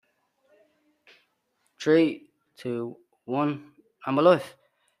Three, two, one. I'm alive.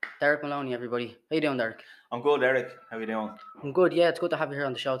 Derek Moloney, everybody. How you doing, Derek? I'm good, Eric. How are you doing? I'm good. Yeah, it's good to have you here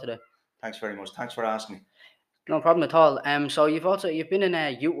on the show today. Thanks very much. Thanks for asking me. No problem at all. So you've been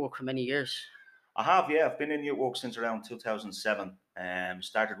in youth work for many years. I have, yeah. I've been in youth work since around 2007.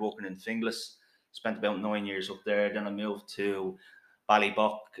 Started working in Finglas. Spent about 9 years up there. Then I moved to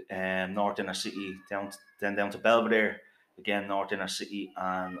Ballybuck, North Inner City, then down to Belvedere, again North Inner City,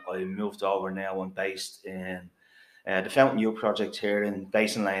 and I moved over now. I'm based in the Fountain Youth Project here in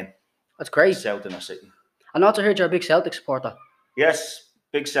Basin Lane, That's great. South Inner City. I also heard you're a big Celtic supporter. Yes,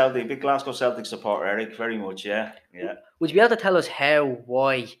 big Celtic, big Glasgow Celtic supporter, Eric. Very much, yeah. Would you be able to tell us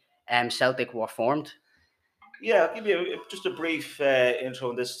why Celtic were formed? Yeah, I'll give you just a brief intro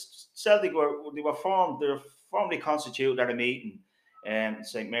on this. Celtic they were formally constituted at a meeting in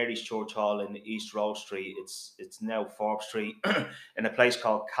St Mary's Church Hall in East Road Street. It's now Forbes Street in a place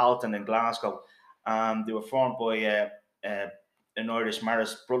called Calton in Glasgow. They were formed by an Irish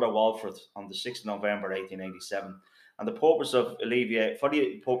Maris, Brother Walford, on the 6th of November 1887. And the purpose of alleviating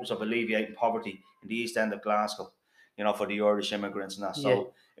poverty in the East End of Glasgow, for the Irish immigrants and that.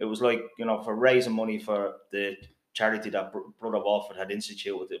 So it was like, for raising money for the charity that Brother Walford had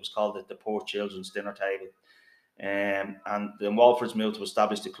instituted. It was called the Poor Children's Dinner Table. And then Walford's move to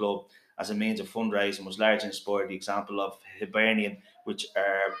establish the club as a means of fundraising was largely inspired the example of Hibernian, which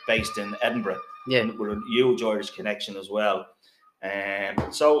are based in Edinburgh, with a huge Irish connection as well.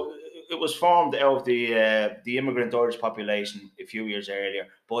 So it was formed out of the immigrant Irish population a few years earlier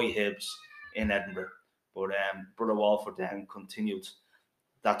by Hibs in Edinburgh. But Brother Walford then continued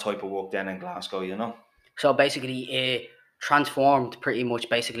that type of work then in Glasgow, So basically it transformed pretty much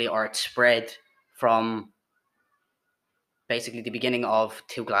or it spread from basically the beginning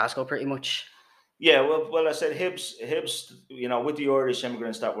to Glasgow pretty much. Yeah, well, I said Hibs, with the Irish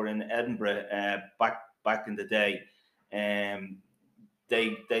immigrants that were in Edinburgh back in the day,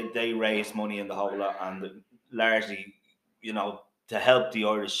 they raised money in the whole lot, and largely, to help the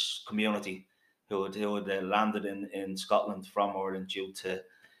Irish community who had landed in Scotland from Ireland due to,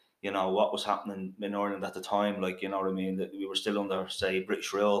 what was happening in Ireland at the time. Like, you know what I mean? That we were still under, say,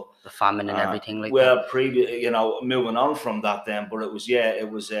 British rule, the famine and everything like well, that. moving on from that then, but it was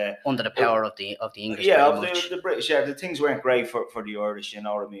under the power of the English. Yeah, of the British. Yeah, the things weren't great for the Irish. You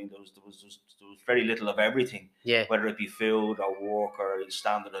know what I mean? There was very little of everything. Yeah. Whether it be food or work or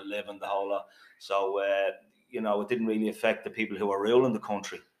standard of living, the whole lot. So it didn't really affect the people who were ruling the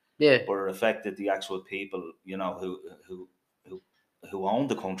country. Yeah. But it affected the actual people, who owned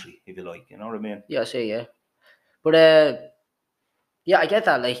the country, if you like. You know what I mean? Yeah, I see. Yeah, but yeah, I get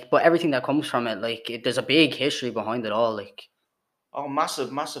that. Like, but everything that comes from it, there's a big history behind it all. Like, oh,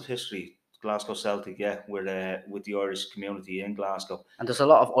 massive history. Glasgow Celtic, yeah, with the Irish community in Glasgow. And there's a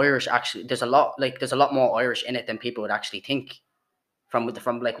lot of Irish actually. There's a lot more Irish in it than people would actually think. From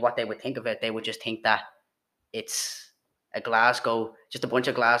what they would think of it, they would just think that it's just a bunch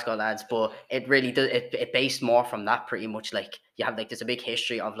of Glasgow lads. But it really does. It based more from that pretty much. Like, you have there's a big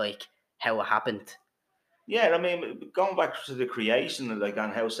history of how it happened. Yeah, I mean, going back to the creation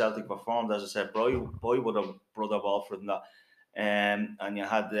and how Celtic were formed, as I said, boy with a Brother Walford and that. And you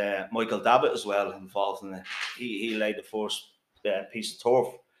had Michael Davitt as well involved in it. He laid the first piece of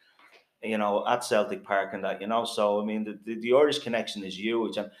turf, at Celtic Park and that, So I mean, the Irish connection is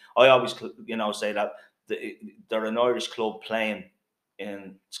huge, and I always, say that they're an Irish club playing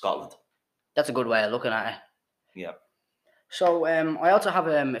in Scotland. That's a good way of looking at it. Yeah. So I also have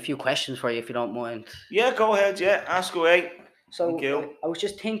a few questions for you, if you don't mind. Yeah, go ahead. Yeah, ask away. So I was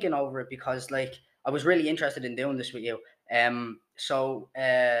just thinking over it because I was really interested in doing this with you. So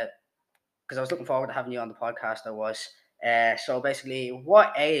because I was looking forward to having you on the podcast. So basically,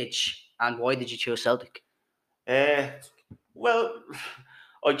 what age and why did you choose Celtic? Well,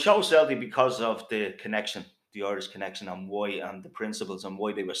 I chose Celtic because of the connection, the Irish connection, and why, and the principles, and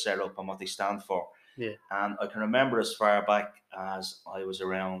why they were set up and what they stand for. Yeah. And I can remember as far back as I was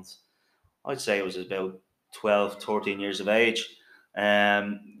around, I'd say it was about 12, 13 years of age.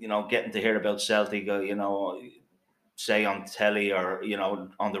 Getting to hear about Celtic, say on telly or,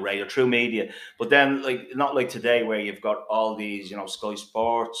 on the radio, through media. But then, not like today where you've got all these, Sky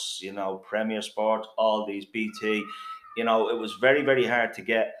Sports, Premier Sport, all these BT. It was very, very hard to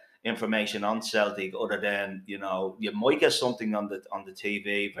get information on Celtic other than, you might get something on the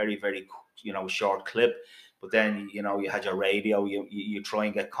TV, very, very, short clip. But then, you had your radio, you try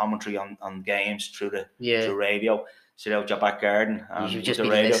and get commentary on games through radio. Sit out your back garden and you just the be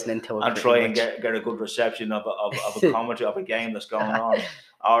radio listening to it and try and get a good reception of a commentary of a game that's going on,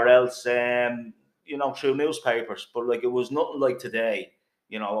 or else through newspapers. But it was nothing like today.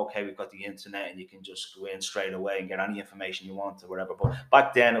 okay, we've got the internet and you can just go in straight away and get any information you want or whatever. But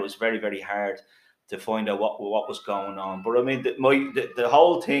back then it was very, very hard to find out what was going on. But I mean, the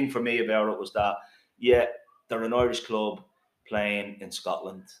whole thing for me about it was that, yeah, they're an Irish club playing in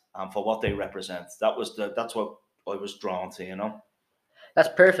Scotland, and for what they represent, that's what I was drawn to. That's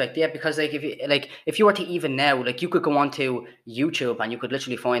perfect, yeah. Because if you were to even now, like you could go onto YouTube and you could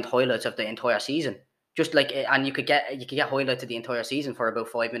literally find highlights of the entire season, just like, and you could get highlights of the entire season for about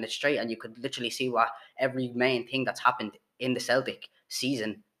 5 minutes straight, and you could literally see what every main thing that's happened in the Celtic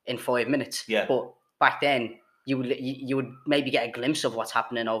season in 5 minutes. Yeah. But back then, you would maybe get a glimpse of what's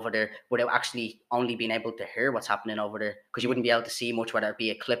happening over there without actually only being able to hear what's happening over there, because you wouldn't be able to see much, whether it be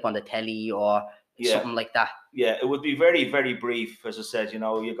a clip on the telly or something like that. Yeah, it would be very, very brief. As I said,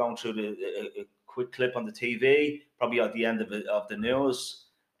 you're going through a quick clip on the TV, probably at the end of the news,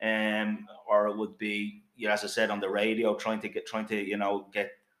 or it would be, as I said, on the radio, trying to get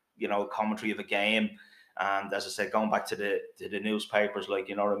commentary of a game, and as I said, going back to the newspapers, like,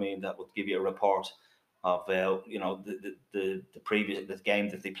 you know what I mean, that would give you a report of the previous the game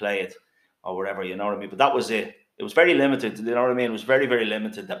that they played or whatever, you know what I mean. But that was it. It was very limited, you know what I mean? It was very, very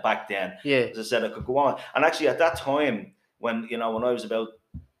limited that back then. Yeah. As I said, I could go on. And actually at that time, when I was about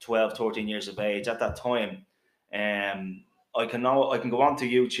 12, 13 years of age, at that time, I can go on to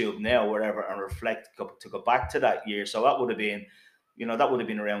YouTube now, wherever, and reflect to go back to that year. So that would have been,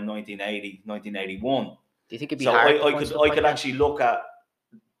 around 1980, 1981. Do you think it'd be so hard I could actually look at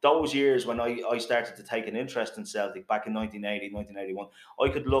those years when I started to take an interest in Celtic back in 1980, 1981,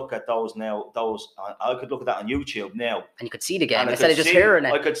 I could look at those now. I could look at that on YouTube now, and you could see the game instead of just hearing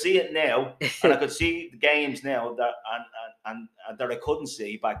it. I could see it now, and I could see the games now that and that I couldn't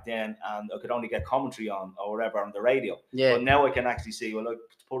see back then, and I could only get commentary on or whatever on the radio. Yeah. But now I can actually see. Well, I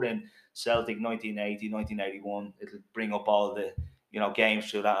put in Celtic 1980, 1981. It'll bring up all the games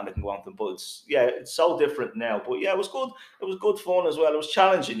through that, and I can go on them. But it's so different now. But yeah, it was good. It was good fun as well. It was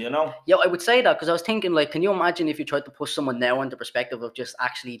challenging, Yeah, I would say that, because I was thinking, like, can you imagine if you tried to push someone now into perspective of just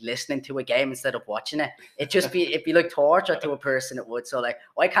actually listening to a game instead of watching it? It'd be like torture to a person. It would. So like,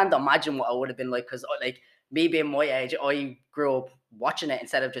 I can't imagine what I would have been like, because like me being my age, I grew up watching it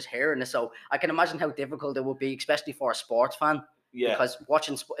instead of just hearing it. So I can imagine how difficult it would be, especially for a sports fan. Yeah. Because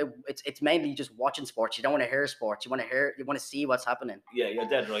watching it's mainly just watching sports. You don't want to hear sports. You want to see what's happening. Yeah, you're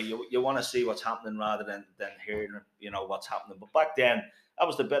dead right. You want to see what's happening rather than hearing what's happening. But back then, that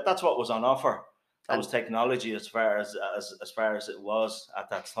was that's what was on offer. That was technology as far as it was at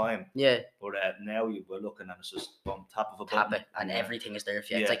that time. Yeah. But now we're looking and it's just on top of a button. Tap it and everything is there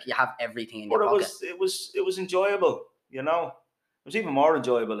for you. Yeah. It's like you have everything in your pocket. It was enjoyable. It was even more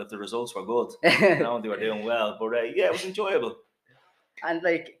enjoyable if the results were good. They were doing well. But yeah, it was enjoyable. And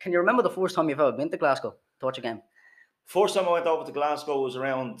like, can you remember the first time you've ever been to Glasgow to watch a game? First time I went over to Glasgow was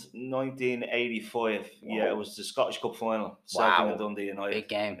around 1985. Wow. Yeah, it was the Scottish Cup final. Celtic and Dundee United. Big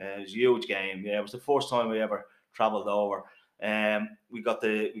game. It was a huge game. Yeah, it was the first time we ever travelled over. We got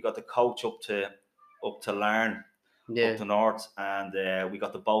the coach up to Larne, up to North, and we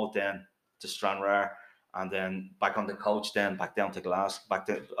got the boat then to Stranraer, and then back on the coach then back down to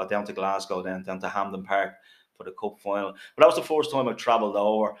Glasgow, then down to Hampden Park for the cup final. But that was the first time I travelled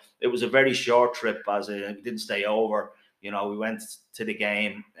over. It was a very short trip, as we didn't stay over. We went to the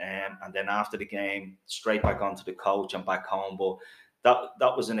game, and then after the game, straight back onto the coach and back home. But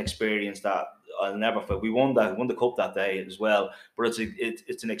that was an experience that I'll never forget. We won the cup that day as well. But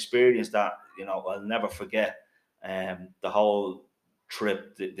it's an experience that I'll never forget. The whole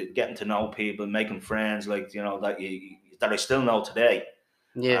trip, getting to know people, making friends, like that I still know today.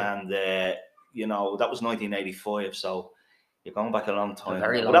 Yeah. And that was 1985, so you're going back a long time.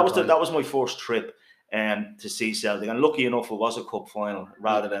 But that was my first trip to see Celtic, and lucky enough it was a cup final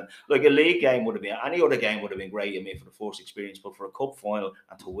rather than like a league game would have been. Any other game would have been great, for the first experience, but for a cup final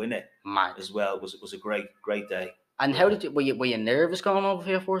and to win it as well was a great day. And how did you were you nervous going over for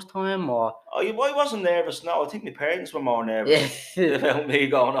your first time, or? I wasn't nervous. No, I think my parents were more nervous about me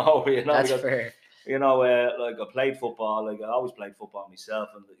going over. That's fair. Like I played football, like I always played football myself,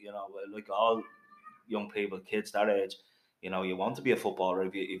 and like all young people, kids that age, you want to be a footballer.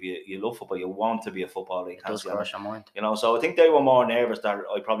 If you love football, you want to be a footballer. It does cross your mind. So I think they were more nervous that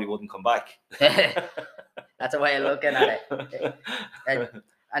I probably wouldn't come back. That's a way of looking at it.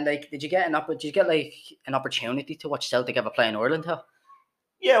 And like, did you get an opportunity to watch Celtic ever play in Ireland?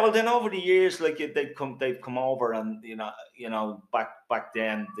 Yeah, well, then over the years, like they've come over, and back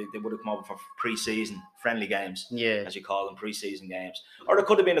then they would have come over for pre-season friendly games, as you call them, pre-season games, or there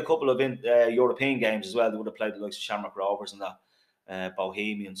could have been a couple of European games as well. They would have played the likes of Shamrock Rovers and that,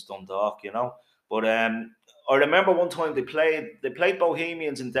 Bohemians, Dundalk, But I remember one time they played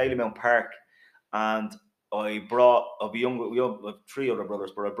Bohemians in Dalymount Park, and I brought we have three other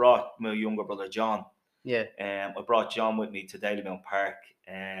brothers, but I brought my younger brother John. Yeah. I brought John with me to Dalymount Park.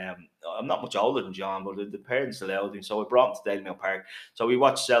 I'm not much older than John, but the parents allowed him, so I brought him to Dalymount Park. So we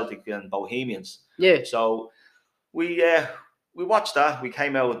watched Celtic and Bohemians. Yeah. So we uh, we watched that. We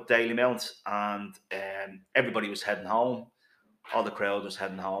came out with Dalymount, and everybody was heading home. All the crowd was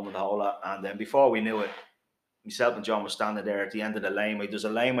heading home and the whole lot. And then before we knew it, myself and John were standing there at the end of the laneway. There's a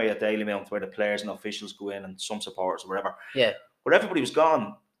laneway at Dalymount where the players and officials go in, and some supporters or whatever. Yeah. But everybody was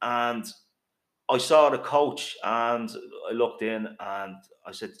gone, and I saw the coach, and I looked in, and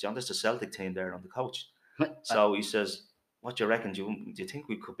I said, "John, there's the Celtic team there on the coach." So he says, "What do you reckon? Do you think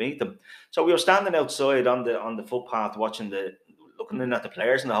we could beat them?" So we were standing outside on the footpath, looking in at the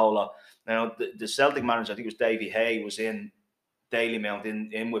players and the whole lot. Now the Celtic manager, I think it was Davy Hay, was in Dalymount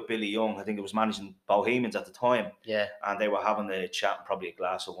in with Billy Young. I think it was managing Bohemians at the time. Yeah. And they were having a chat and probably a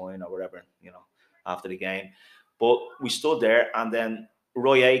glass of wine or whatever, after the game. But we stood there, and then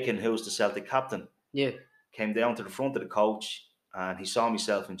Roy Aiken, who was the Celtic captain, Yeah. came down to the front of the coach, and he saw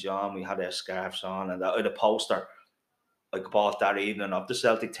myself and John. We had our scarves on, and I had a poster I bought that evening of the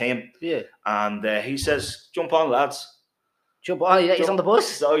Celtic team. Yeah. And he says, "Jump on, lads." Jump on. He's on the bus.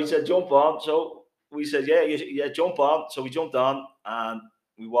 So he said, "Jump on." So we said, yeah, jump on. So we jumped on, and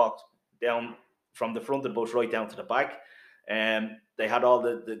we walked down from the front of the bus right down to the back. They had all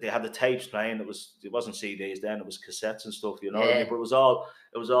they had the tapes playing. It wasn't CDs then; it was cassettes and stuff. You know what I mean? Yeah. But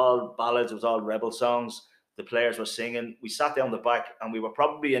it was all ballads. It was all rebel songs. The players were singing. We sat down the back, and we were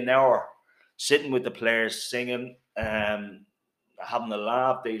probably an hour sitting with the players singing, having a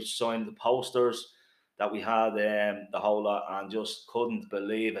laugh. They signed the posters that we had, the whole lot, and just couldn't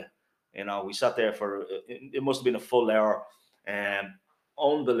believe it. We sat there for it must have been a full hour.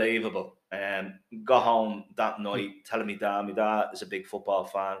 Unbelievable. Got home that night telling me my dad is a big football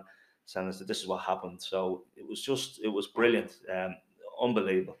fan, saying us that this is what happened. So it was brilliant.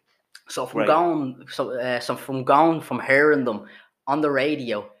 Unbelievable. So from Right. going from hearing them on the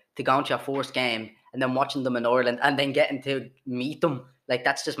radio to going to your first game and then watching them in Ireland and then getting to meet them, like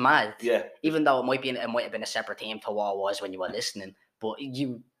that's just mad. Yeah. Even though it might have been a separate team to what it was when you were listening, but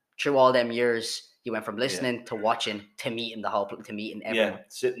you through all them years you went from listening to watching to meeting everyone. Yeah,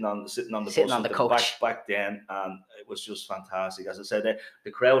 sitting on the bus on the coach back then, and it was just fantastic. As I said,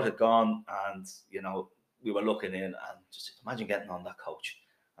 the crowd had gone, and we were looking in, and just imagine getting on that coach.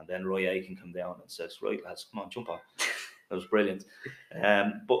 And then Roy Aiken came down and says, "Right, lads, come on, jump on." It was brilliant.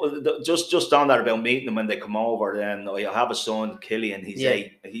 But just on that about meeting them when they come over, then I have a son, Killian. He's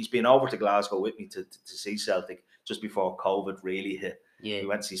 8. He's been over to Glasgow with me to see Celtic just before COVID really hit. Yeah. We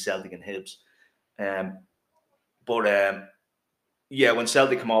went to see Celtic and Hibs. When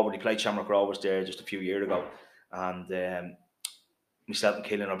Celtic come over, they played Shamrock Rovers there just a few years ago. And myself and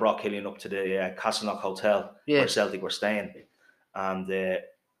Killian, I brought Killian up to the Castleknock Hotel where Celtic were staying. And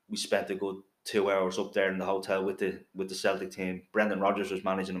we spent a good 2 hours up there in the hotel with the Celtic team. Brendan Rodgers was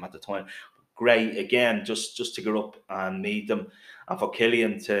managing them at the time. Great, again, just to get up and meet them, and for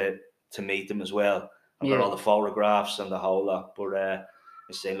Killian to meet them as well. I've got all the photographs and the whole lot. But I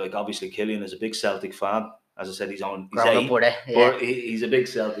say, like, obviously Killian is a big Celtic fan. As I said, he's 8, but he's a big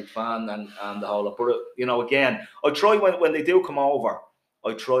Celtic fan and the whole lot. But again, I try when they do come over,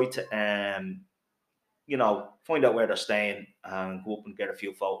 I try to find out where they're staying and go up and get a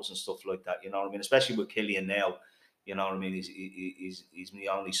few photos and stuff like that. You know what I mean? Especially with Killian now. You know what I mean? He's my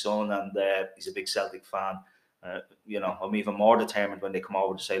only son, and he's a big Celtic fan. I'm even more determined when they come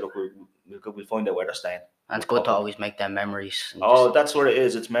over to say, look, we'll find out where they're staying. And it's good to always make them memories. That's what it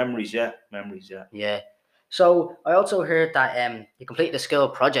is. It's memories, yeah. Yeah. So I also heard that you completed a skill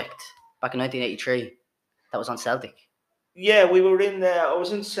project back in 1983. That was on Celtic. Yeah, we were in. I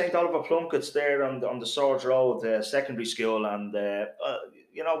was in St Oliver Plunkett's there on the Swords Road secondary school, and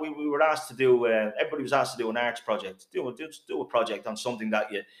we were asked to do. Everybody was asked to do an arts project. Do a project on something that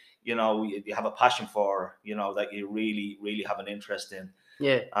you have a passion for. That you really have an interest in.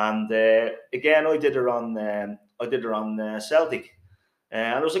 Yeah. And again, I did it on Celtic.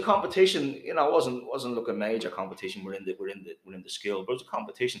 And it was a competition. It wasn't like a major competition. We're in the school, but it was a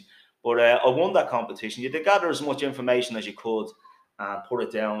competition. But I won that competition. You had to gather as much information as you could and put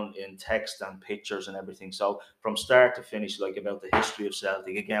it down in text and pictures and everything. So from start to finish, like about the history of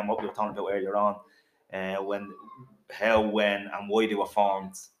Celtic, again, what we were talking about earlier on, how, when, and why they were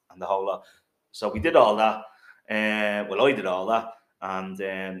formed, and the whole lot. So we did all that. I did all that, and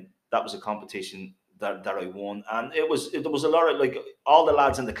that was a competition that I won. And there was a lot of, like, all the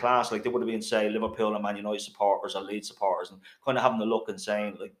lads in the class, like, they would have been, say, Liverpool and Man United supporters or Leeds supporters, and kind of having a look and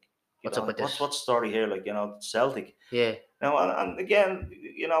saying, like, You What's up go, with this? what's the story here? Like, Celtic. Yeah, Now, and again,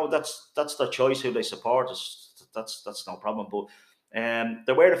 that's their choice who they support. That's no problem. But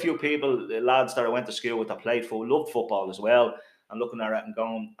there were a few people, lads that I went to school with that played for, loved football as well, and looking at it and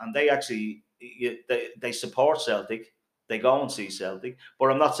going, and they actually they support Celtic. They go and see Celtic. But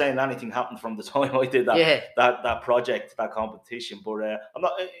I'm not saying anything happened from the time I did that yeah, that project, that competition. But I'm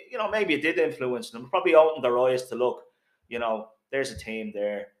not, maybe it did influence them. Probably opened their eyes to look. There's a team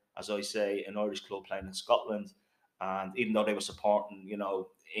there, as I say, an Irish club playing in Scotland. And even though they were supporting,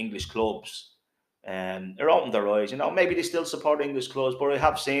 English clubs, they're opening their eyes. Maybe they still support English clubs, but I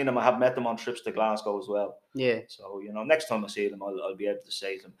have seen them. I have met them on trips to Glasgow as well. yeah. So, next time I see them, I'll be able to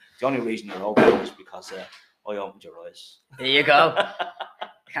say to them, the only reason you're open is because I opened your eyes. There you go.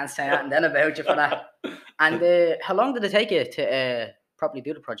 Can't say nothing then about you for that. And how long did it take you to properly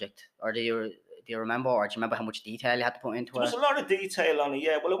do the project? Or do you remember, or do you remember how much detail you had to put into There was it? a lot of detail on it,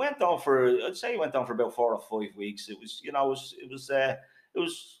 yeah. Well, I'd say it went on for about 4 or 5 weeks. It was, it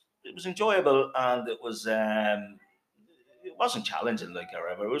was enjoyable, and it wasn't challenging, like,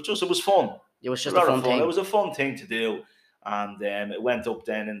 however. It was fun. It was It was just a a lot of fun fun. thing. It was a fun thing to do, and it went up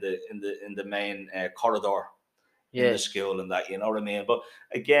then in the main corridor in Yeah, the school and that, you know what I mean. But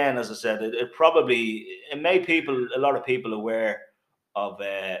again, as I said, it made a lot of people aware of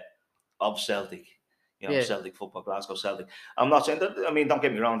Celtic. yeah. Celtic football, Glasgow Celtic. I'm not saying that. I mean, don't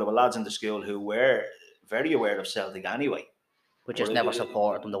get me wrong. There were lads in the school who were very aware of Celtic anyway. We But just never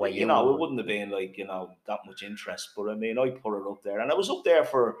supported them the way you would. it wouldn't have been like that much interest. But I mean, I put it up there, and I was up there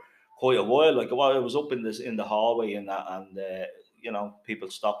for quite a while. Like, I was up in the hallway and that, and people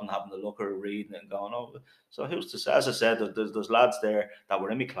stopping, having a look or reading it and going, oh. So who's to say? As I said, there's lads there that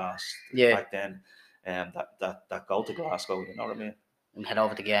were in my class Yeah, back then, that go to Glasgow. You know what I mean? and head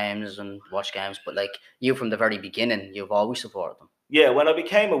over to games and watch games. But like you from the very beginning, you've always supported them. Yeah, when I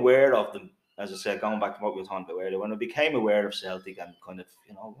became aware of them, as I said, going back to what we were talking about earlier, when I became aware of Celtic and kind of,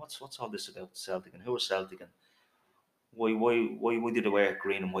 what's all this about Celtic and who are Celtic and why did they wear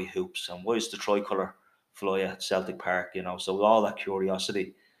green and white hoops and why is the tricolour fly at Celtic Park, so all that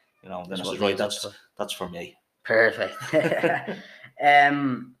curiosity, then I That's said, what right, leads up to it. that's for me. Perfect.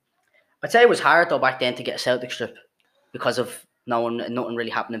 I'd say it was hard though back then to get a Celtic strip because of nothing really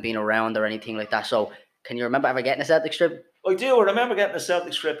happening being around or anything like that. So can you remember ever getting a Celtic strip? I do. I remember getting a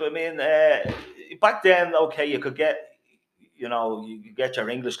Celtic strip. I mean, back then, okay, you could get, you get your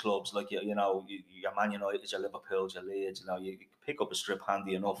English clubs like your Man United, your Liverpool, your Leeds. You could pick up a strip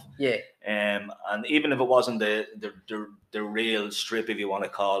handy enough. Yeah. And even if it wasn't the real strip, if you want to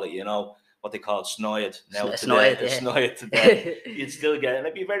call it, what they call snide now today, Yeah. snide today, you'd still get, and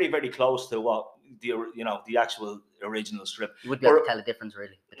it'd be very, very close to what the actual original strip. You wouldn't be able to tell the difference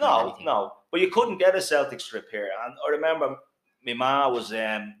really between anything. No, but you couldn't get a Celtic strip here. And I remember my ma was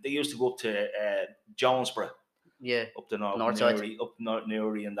they used to go up to Jonesborough, Yeah. up the North side. North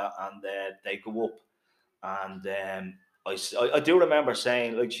Newry and that, and they go up, and I do remember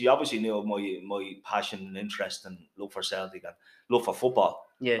saying, like, she obviously knew my passion and interest and love for Celtic and love for football.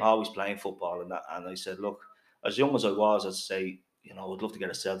 Yeah. Always playing football and that, and I said, look, as young as I was, I'd say, I'd love to get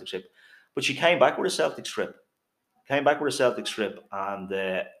a Celtic strip, but she came back with a Celtic strip. And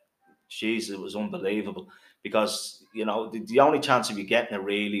jeez, it was unbelievable because the only chance of you getting it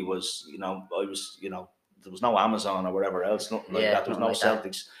really was I was there was no Amazon or whatever else, nothing like that. There was no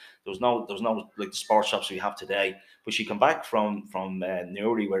Celtics. There was no like the sports shops we have today. But she came back from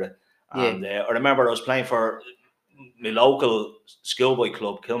Newry with it, and I remember I was playing for my local schoolboy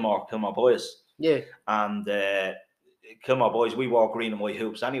club, Kilmore Boys. Yeah. And Kilmore Boys, we wore green and white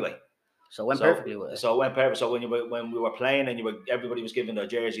hoops anyway. So it went perfectly with it. So it went perfect. So when we were playing and everybody was giving their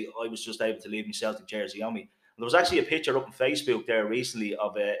jersey, I was just able to leave my Celtic jersey on me. And there was actually a picture up on Facebook there recently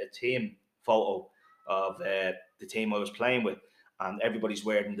of a team photo of the team I was playing with, and everybody's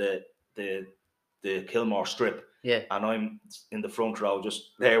wearing the Kilmore strip. Yeah. And I'm in the front row,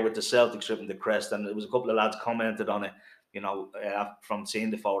 just there with the Celtic strip and the crest. And there was a couple of lads commented on it, from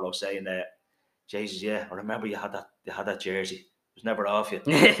seeing the photo, saying, "Jesus, yeah, I remember you had that jersey. It was never off you."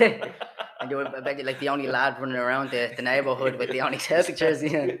 And you were, I bet you, like the only lad running around the neighbourhood with the only Celtic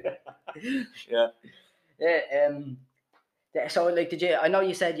jersey. Yeah. Yeah. So, like, I know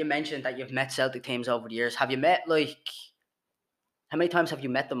you said you mentioned that you've met Celtic teams over the years. Have you met, like, how many times have you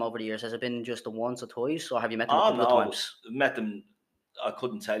met them over the years? Has it been just the once or twice, or have you met them a couple of times? Met them, I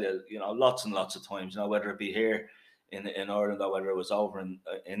couldn't tell you, lots and lots of times, whether it be here in Ireland or whether it was over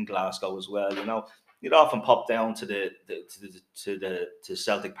in Glasgow as well, You'd often pop down to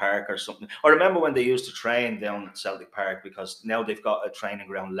Celtic Park or something. I remember when they used to train down at Celtic Park, because now they've got a training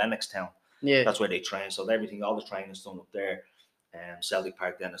ground, Lennoxtown. Yeah. That's where they train. So all the training's done up there. Celtic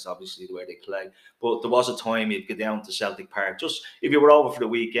Park then is obviously where they play. But there was a time you'd get down to Celtic Park, just if you were over for the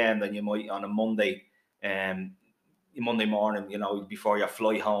weekend, and you might on a Monday morning, before your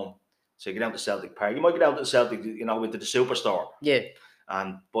flight home. So you get down to Celtic Park. You might get down to Celtic, into the superstore. Yeah.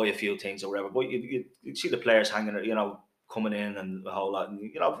 And buy a few things or whatever. But you'd see the players hanging, coming in and a whole lot,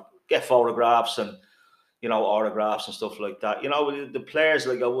 and get photographs and autographs and stuff like that. The players,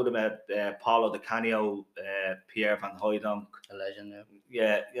 like I would have met Paulo Di Canio, Pierre Van Hooijdonk, A legend.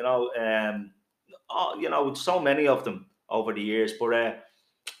 yeah, so many of them over the years. But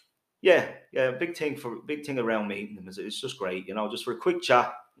big thing around meeting them. It's just great, just for a quick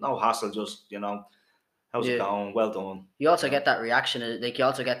chat, no hassle, just how's it going? Well done. You also get that reaction, like you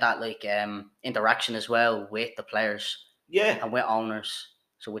also get that interaction as well with the players, and with owners.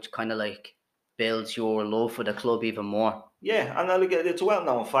 So which kind of like builds your love for the club even more. Yeah, and it's a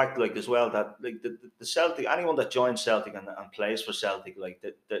well-known fact, like as well, that like the Celtic, anyone that joins Celtic and plays for Celtic, like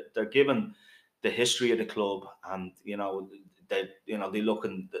they're given the history of the club, and they look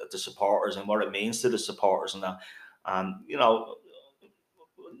at the supporters and what it means to the supporters and that, and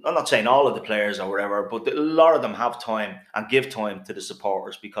I'm not saying all of the players or whatever, but a lot of them have time and give time to the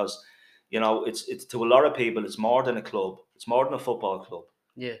supporters, because it's to a lot of people, it's more than a club, it's more than a football club.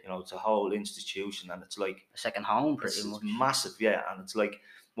 Yeah. It's a whole institution, and it's like a second home, pretty much. It's massive, yeah. And it's like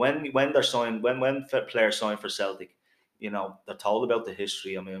when they're signed, when players sign for Celtic, they're told about the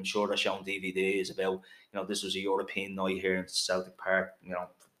history. I mean, I'm sure they're showing DVDs about, this was a European night here in Celtic Park,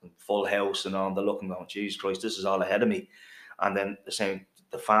 full house and all. They're looking, going, Jesus Christ, this is all ahead of me. And then they're saying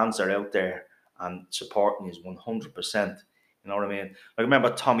the fans are out there and supporting you 100%. You know what I mean? I remember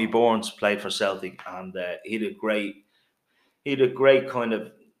Tommy Burns played for Celtic, and he had a great kind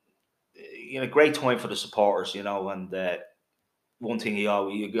of, great time for the supporters, and one thing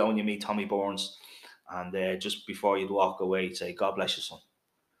you go and you meet Tommy Burns, and just before you'd walk away, you'd say, God bless you, son.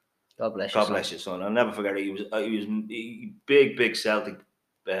 God bless you, son. I'll never forget it. He was big Celtic,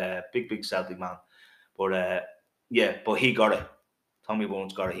 big Celtic man. But but he got it. Tommy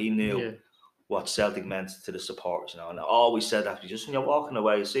Burns got it. He knew what Celtic meant to the supporters, and I always said that, just when you're walking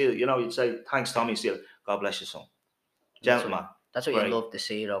away, you see it, you'd say, thanks, Tommy, see it. God bless you, son. Gentleman. That's what you love to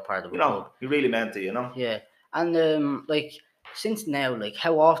see, though, part of the club. He really meant it, Yeah. And since now,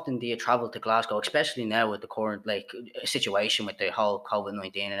 how often do you travel to Glasgow, especially now with the current situation with the whole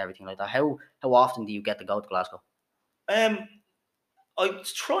COVID-19 and everything like that? How often do you get to go to Glasgow? I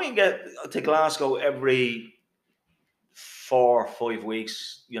try and get to Glasgow every 4 or 5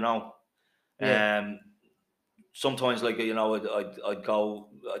 weeks. Yeah. Sometimes, I'd go.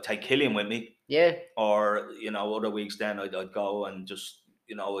 I'd take Killian with me. Yeah. Or other weeks then I'd go and just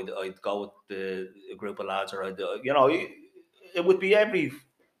I'd go with a group of lads, or it would be every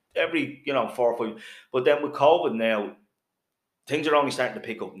 4 or 5. But then with COVID now, things are only starting to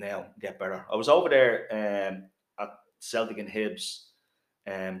pick up now, get better. I was over there at Celtic and Hibs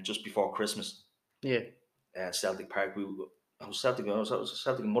just before Christmas. Yeah. Celtic Park. I was Celtic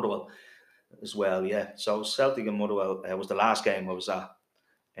and Motherwell as well. Yeah. So Celtic and Motherwell was the last game I was at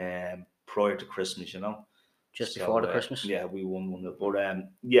prior to Christmas. Just before the Christmas. Yeah, we won one. But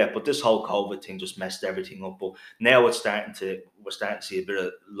but this whole COVID thing just messed everything up. But now we're starting to see a bit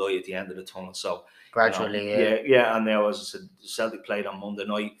of light at the end of the tunnel. So gradually, and now, as I said, Celtic played on Monday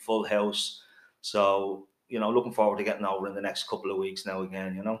night, full house. So looking forward to getting over in the next couple of weeks now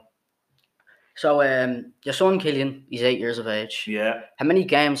again. So your son Killian, he's 8 years of age. Yeah. How many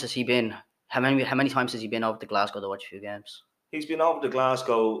games has he been? How many times has he been over to Glasgow to watch a few games? He's been over to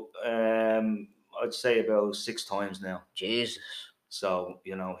Glasgow. I'd say about 6 times now. Jesus. So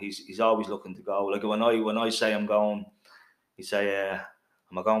he's always looking to go. Like when I say I'm going, he say,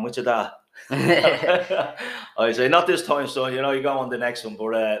 "Am I going with you, Dad?" I say, "Not this time, son. You go on the next one."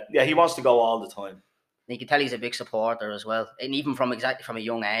 But he wants to go all the time. You can tell he's a big supporter as well, and even from a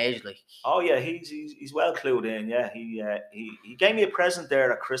young age, like. Oh yeah, he's well clued in. Yeah, he gave me a present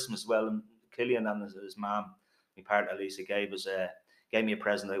there at Christmas. Well, and Killian and his mum, my partner Lisa, gave me a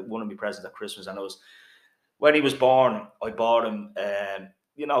present. One of my presents at Christmas, and it was when he was born. I bought him,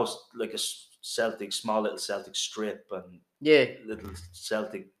 like a small little Celtic strip, and little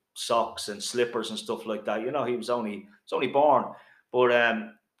Celtic socks and slippers and stuff like that. He was only born, but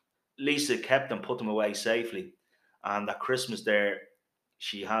Lisa kept them, put them away safely, and at Christmas there,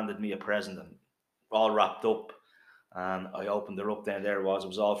 she handed me a present, and all wrapped up, and I opened her up. Then there it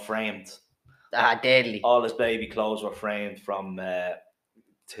was all framed. Deadly. All his baby clothes were framed from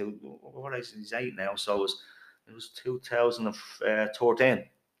he's 8 now, so it was 2013.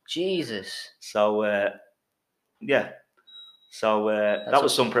 Jesus. So So that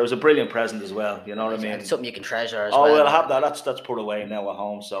was it was a brilliant present as well. You know what I mean? It's something you can treasure as well. well. I'll have that. That's put away now at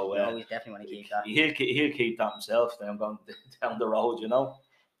home. So you always definitely want to keep that. He'll keep that himself. Then going down the road, you know.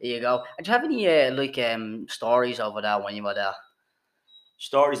 There you go. And do you have any stories over there when you were there?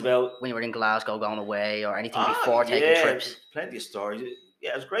 Stories about when you were in Glasgow going away or anything before taking trips? Plenty of stories.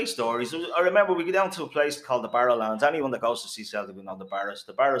 Yeah, it was great stories. I remember we go down to a place called the Barrowlands. Anyone that goes to see Celtic will know the Barrows.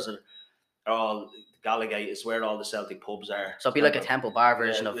 The Barrows are all Gallagate is where all the Celtic pubs are. So it'd be like a Temple Bar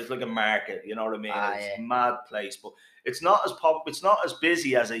version of. It's like a market, you know what I mean? It's yeah. a mad place, but it's not as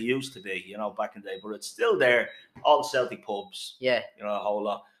busy as it used to be, you know, back in the day. But it's still there. All the Celtic pubs. Yeah. You know, a whole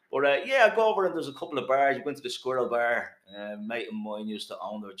lot. But I go over and there's a couple of bars. You went to the Squirrel Bar. Mate of mine used to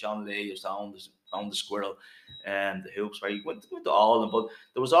own there. John Lee used to own the Squirrel and the Hoops Bar. You went to all of them, but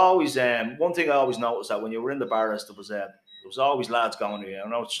there was always one thing I always noticed that when you were in the bars, there was always lads going there.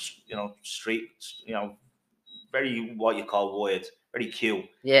 Street, very what you call wide, very cute.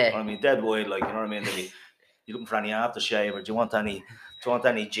 Yeah. You know what I mean, dead wide, like, you know what I mean. You looking for any aftershave, or do you want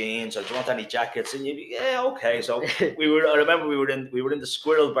any jeans, or do you want any jackets? And okay. So I remember we were in the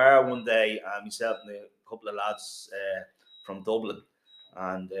Squirrel Bar one day, myself and a couple of lads from Dublin,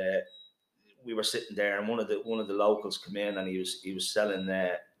 and we were sitting there, and one of the locals come in, and he was selling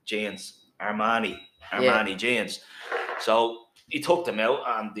jeans, Armani jeans. So he took them out,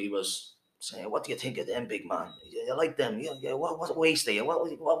 and he was saying, "What do you think of them, big man? You like them? Yeah. What waist are you?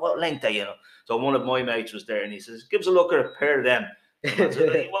 What length are you?" So one of my mates was there, and he says, "Give us a look at a pair of them." I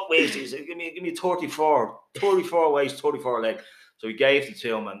said, "Hey, what waist?" He said, "Give me 34 waist, 34 leg." So he gave them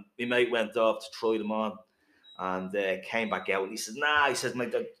to him, and my mate went off to try them on, and came back out, and he said, "Nah," he said,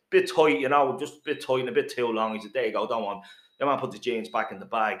 "Mate, they're a bit tight, just a bit tight and a bit too long." He said, "There you go, don't want." Then I put the jeans back in the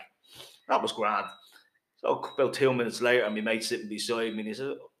bag. That was grand. So about 2 minutes later, my mate sitting beside me, and he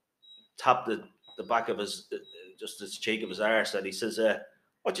said, tapped the back of his, just the cheek of his arse, and he says,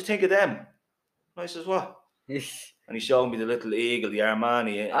 "What do you think of them?" And I says, "What?" And he showed me the little eagle, the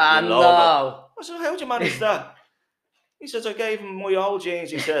Armani the logo. No. I said, "How'd you manage that?" He says, "I gave him my old jeans,"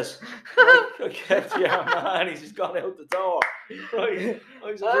 he says. I kept the Armanis, he's gone out the door. Right.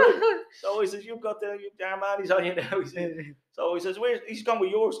 I says, right. So he says, "You've got the Armanis on you now." He says, so he says, "He's gone with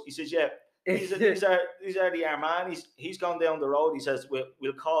yours?" He says, "Yeah." He said, these are the Armanis. He's gone down the road. He says,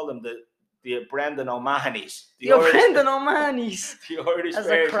 we'll call them the Brendan O'Mahony's. Brendan O'Mahony's. The Irish That's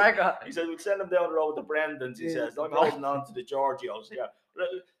version. a cracker. He says, "We'll send them down the road with the Brendans." He says, "I'm holding on to the Georgios." Yeah.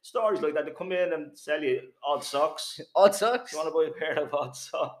 Stories like that. They come in and sell you odd socks. Odd socks? You want to buy a pair of odd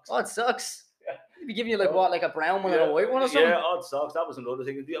socks? Odd socks? Yeah. They'd be giving you like a brown one and a white one or something? Yeah, odd socks. That was another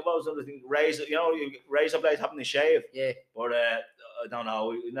thing. What was another thing? Razor blades having to shave. Yeah. But I don't know.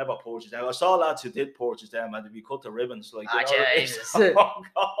 We never purchased them. I saw lads who did purchase them, and we cut the ribbons. Like, Jesus. Oh,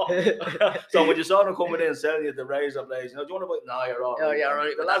 God. So when you saw them coming in and selling you the razor blades, do you want to buy? No, you're all right. Oh, yeah,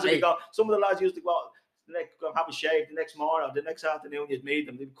 right. The lads would go. Some of the lads used to go have a shave the next morning or the next afternoon. You'd meet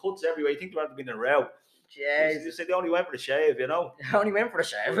them. They'd cuts everywhere. You think they had been in a row. Jeez. They said they only went for the shave, They only went for the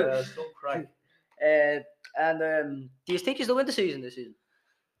shave. Some crack. And do you think he's the win this season?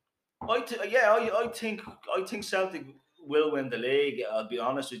 I think Celtic will win the league. I'll be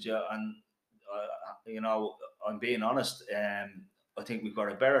honest with you, and I'm being honest. I think we've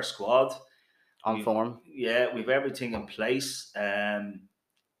got a better squad on form. Yeah, we've everything in place.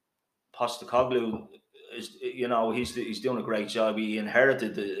 Postecoglou is, he's doing a great job. He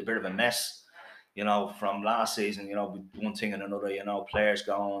inherited a bit of a mess, from last season. With one thing and another. Players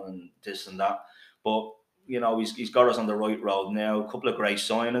going and this and that, but. He's got us on the right road now. A couple of great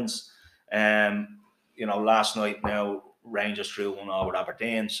signings. Last night now Rangers threw one over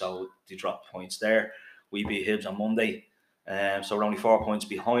Aberdeen, so they dropped points there. We beat Hibs on Monday, so we're only 4 points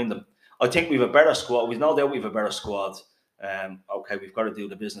behind them. I think we've a better squad. We've no doubt we've a better squad. Okay, we've got to do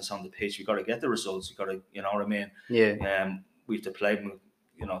the business on the pitch. We've got to get the results. We've got to, you know what I mean? Yeah. We've to play them,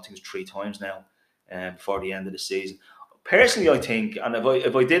 I think it's 3 times now, before the end of the season. Personally, I think, and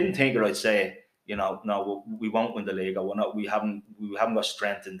if I didn't think it, I'd say. No, we won't win the league. Or we haven't got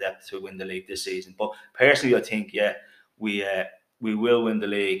strength and depth to win the league this season. But personally, I think we will win the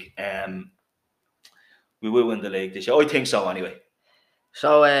league. We will win the league this year. I think so anyway.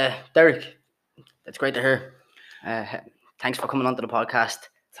 So Derek, that's great to hear. Thanks for coming onto the podcast.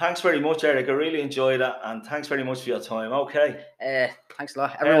 Thanks very much, Eric. I really enjoyed that, and thanks very much for your time. Okay. Thanks a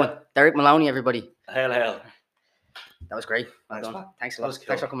lot, everyone. Hell. Derek Moloney, everybody. Hail. That was great. Thanks, Thanks a lot.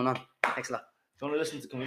 Thanks for coming on. Thanks a lot. Do you want to listen to